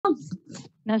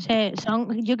No sé,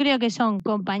 yo creo que son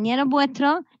compañeros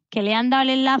vuestros que le han dado el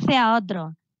enlace a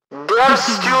otros. Dear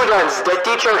students, the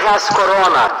teacher has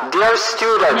corona. Dear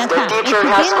students, the teacher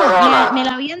has corona. Me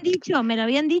lo habían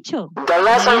dicho. The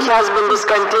lesson has been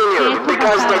discontinued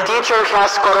because the teacher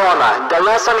has corona. The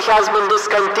lesson has been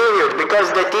discontinued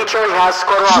because the teacher has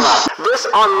corona. This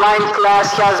online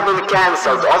class has been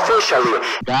cancelled officially.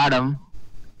 Got him.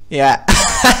 Yeah.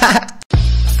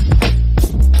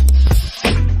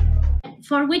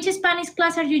 For which Spanish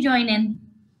class are you joining?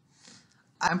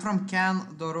 I'm from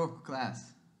Can Doruk class.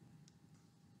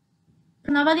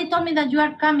 Nobody told me that you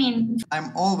are coming.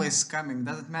 I'm always coming.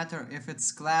 Doesn't matter if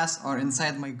it's class or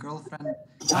inside my girlfriend.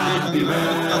 Happy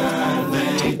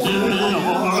birthday to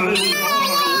you.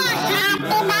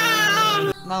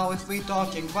 Now if we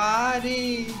talking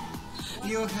body,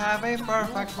 you have a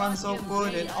perfect one, so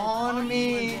put it on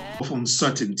me. Of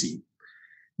uncertainty.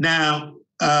 Now,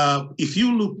 if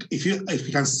you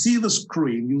can see the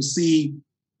screen, you'll see,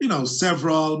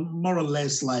 several more or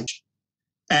less like,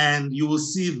 and you will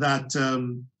see that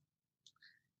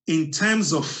in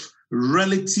terms of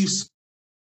relatives.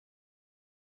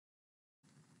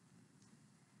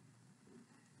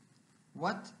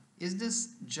 What is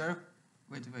this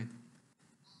Wait.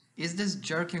 Is this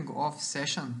jerking off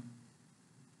session?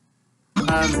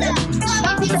 Fuck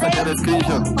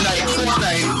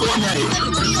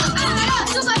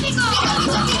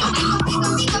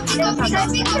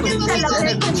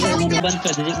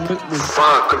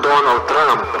Donald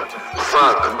Trump.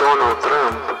 Fuck Donald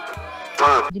Trump.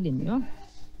 Fuck. Dileniyor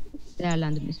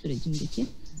değerlendirme sürecindeki.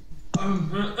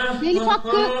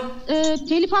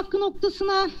 Telif hakkı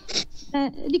noktasına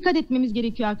dikkat etmemiz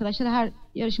gerekiyor arkadaşlar, her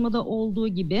yarışmada olduğu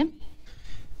gibi.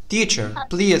 Teacher,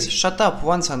 please shut up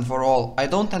once and for all.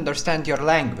 I don't understand your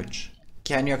language.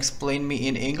 Can you explain me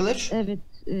in English? Evet,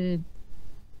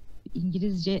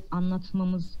 İngilizce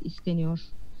anlatmamız isteniyor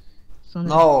sanırım.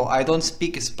 No, I don't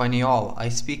speak Espanol.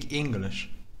 I speak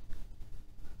English.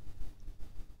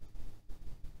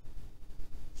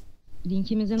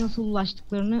 Linkimize nasıl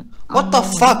ulaştıklarını What the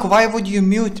fuck? Why would you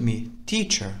mute me,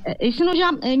 teacher? Esin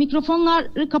hocam,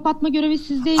 mikrofonları kapatma görevi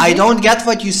sizdeydi. I don't get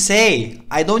what you say.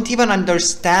 I don't even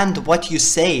understand what you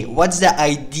say. What's the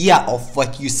idea of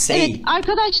what you say? Evet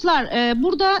arkadaşlar,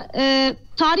 burada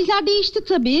tarihler değişti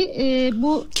tabii.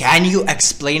 Bu. Can you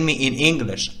explain me in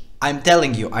English? I'm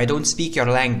telling you, I don't speak your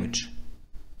language.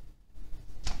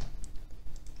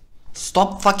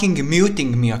 Stop fucking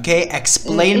muting me, okay?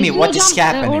 Explain me what is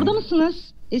happening. Orada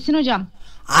mısınız? Esin hocam.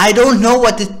 I don't know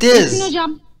what it is. Esin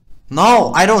hocam.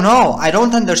 No, I don't know. I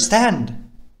don't understand.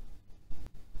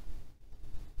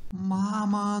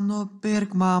 Mama,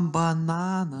 nupirk man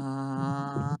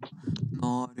banana.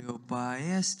 Noriu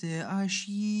paesti aš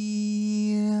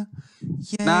jį.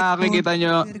 Nakikita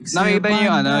nyo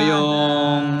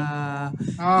yung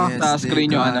sa screen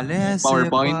nyo,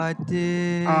 PowerPoint.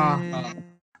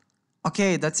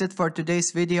 Okay, that's it for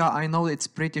today's video. I know it's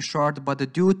pretty short,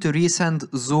 but due to recent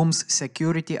Zoom's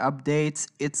security updates,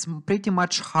 it's pretty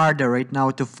much harder right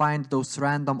now to find those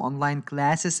random online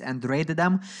classes and rate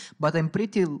them, but I'm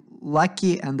pretty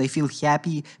lucky and I feel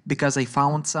happy because I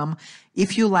found some.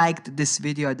 If you liked this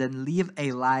video, then leave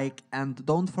a like and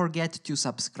don't forget to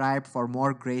subscribe for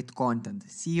more great content.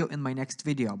 See you in my next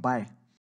video. Bye.